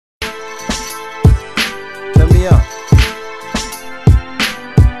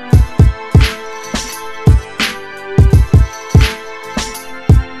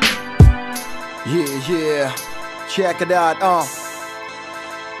Check it out,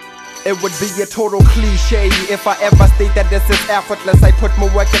 It would be a total cliche if I ever state that this is effortless. I put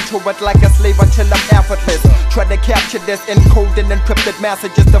more work into it like a slave until I'm effortless. Try to capture this encoded encrypted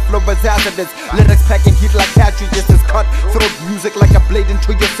messages. The flow is hazardous. Lyrics packing heat like cartridges. This cut throat music like a blade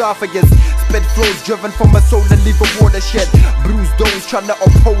into your esophagus. Spit flows driven from my soul and leave a watershed. Bruise those trying to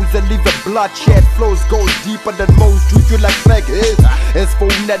oppose and leave a bloodshed. Flows go deeper than most. Treat you like flag hits. It's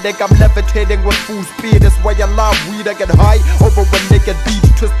phonetic. I'm levitating with full speed. That's why I love weed. I get high over a naked beat.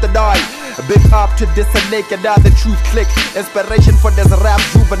 Twisted eye. Big up to this and naked eye, the truth click. Inspiration for this rap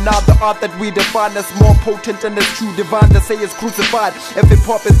juvenile. The art that we define is more potent than it's true divine. To say it's crucified. If hip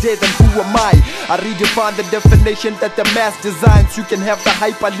hop is dead, then who am I? I redefine the definition that the mass designs. You can have the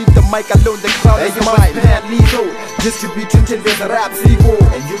hype, I leave the mic alone. The crowd is mine. Lethal, distributing to this rap sequel.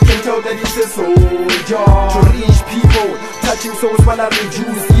 And you can tell that it's a soldier to reach people, touching souls while I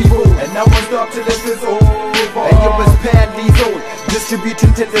reduce evil. And I won't stop till this is over. And it was pan lethal,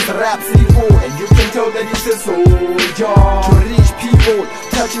 distributing to this rap sequel. And you can tell that it's a soldier to reach people,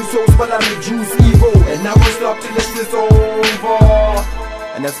 touching souls while I reduce evil. And I won't stop till this is over.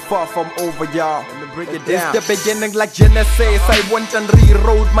 And it's far from over, y'all. Let me break it down. It's the beginning like Genesis. I went and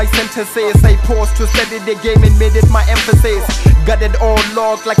rewrote my sentences. I paused to study the game and made it my emphasis. Got it all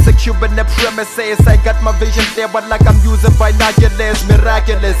locked like secure in the premises. I got my vision clear, but like I'm using binoculars.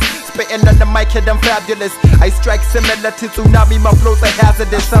 Miraculous, spitting on the mic and I'm fabulous. I strike similar to tsunami, my flows are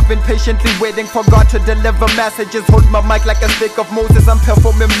hazardous. I've been patiently waiting for God to deliver messages. Hold my mic like a stick of Moses. I'm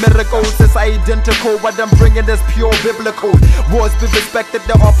performing miracles. It's identical, what I'm bringing is pure biblical. Wars be respected,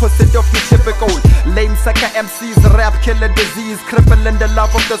 the opposite of the typical. Lame sucker MCs, rap killer disease, crippling the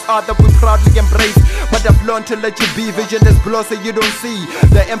love of this art that we proudly embrace. But I've learned to let you be. Vision is blur so you don't see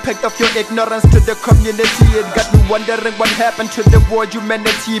the impact of your ignorance to the community. It got me wondering what happened to the world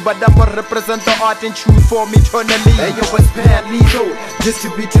humanity. But I'm gonna represent the art and truth for me eternally. And you was pan lethal,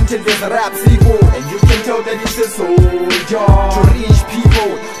 distributing to this rap sequel. And you can tell that it's a soldier to reach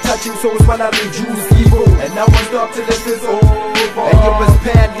people, touching souls while I reduce evil. And I won't stop till this is over. And you was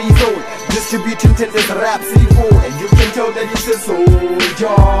pan lethal, distributing to this rap sequel. And you can tell that it's a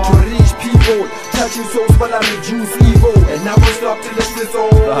soldier to reach people, touching souls while I reduce evil. And I won't stop till this is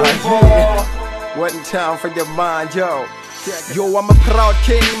over. What in time for your mind, yo? Yo, I'm a proud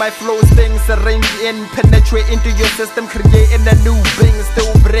king, my flow stings arrange in, penetrate into your system, creating a new being,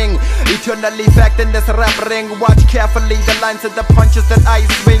 still bring eternally fact in this rap ring. Watch carefully the lines and the punches that I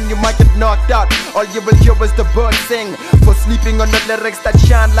swing. You might get knocked out, all you will hear is the bird sing. For sleeping on the lyrics that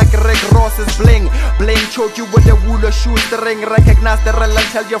shine like Rick Ross's bling. Bling choke you with a wool or shoestring. Recognize the real and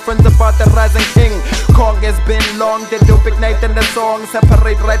tell your friends about the rising king. Kong has been long, the dope ignite in the song.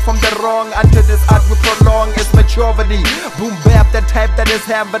 Separate right from the wrong, until this art will prolong its maturity. Boom bap, the type that is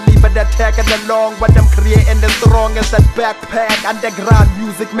heavily but attacking along. What I'm creating is strong as that backpack. Underground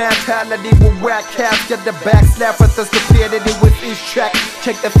music mentality with whack cats. Get the back slap with the stupidity with each track.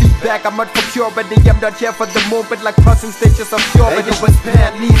 Check the feedback, I'm not for purity. I'm not here for the moment like crossing stages of purity. And it was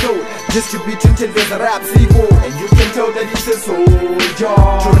pan lethal, distributing to this rap sequel. And you can tell that it's a soldier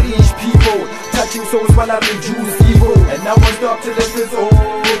to reach people, touching souls while I reduce evil. And I won't stop till this is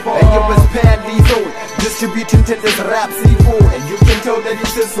over. And it was pan lethal, distributing to this rap sequel. And you can tell that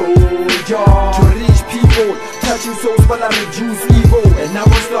it's a soldier to reach people, touching souls while I reduce evil. And I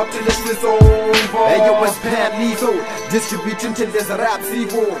won't stop till this is over. And it was pan lethal, distributing to this rap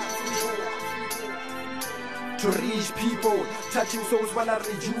sequel. To reach people, touching souls while I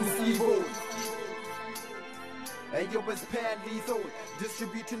reduce evil. And you was pan lethal,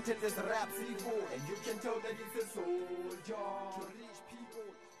 distributing to this rap sequel. And you can tell that it's a soldier to reach people,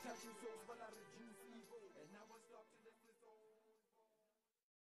 touching souls.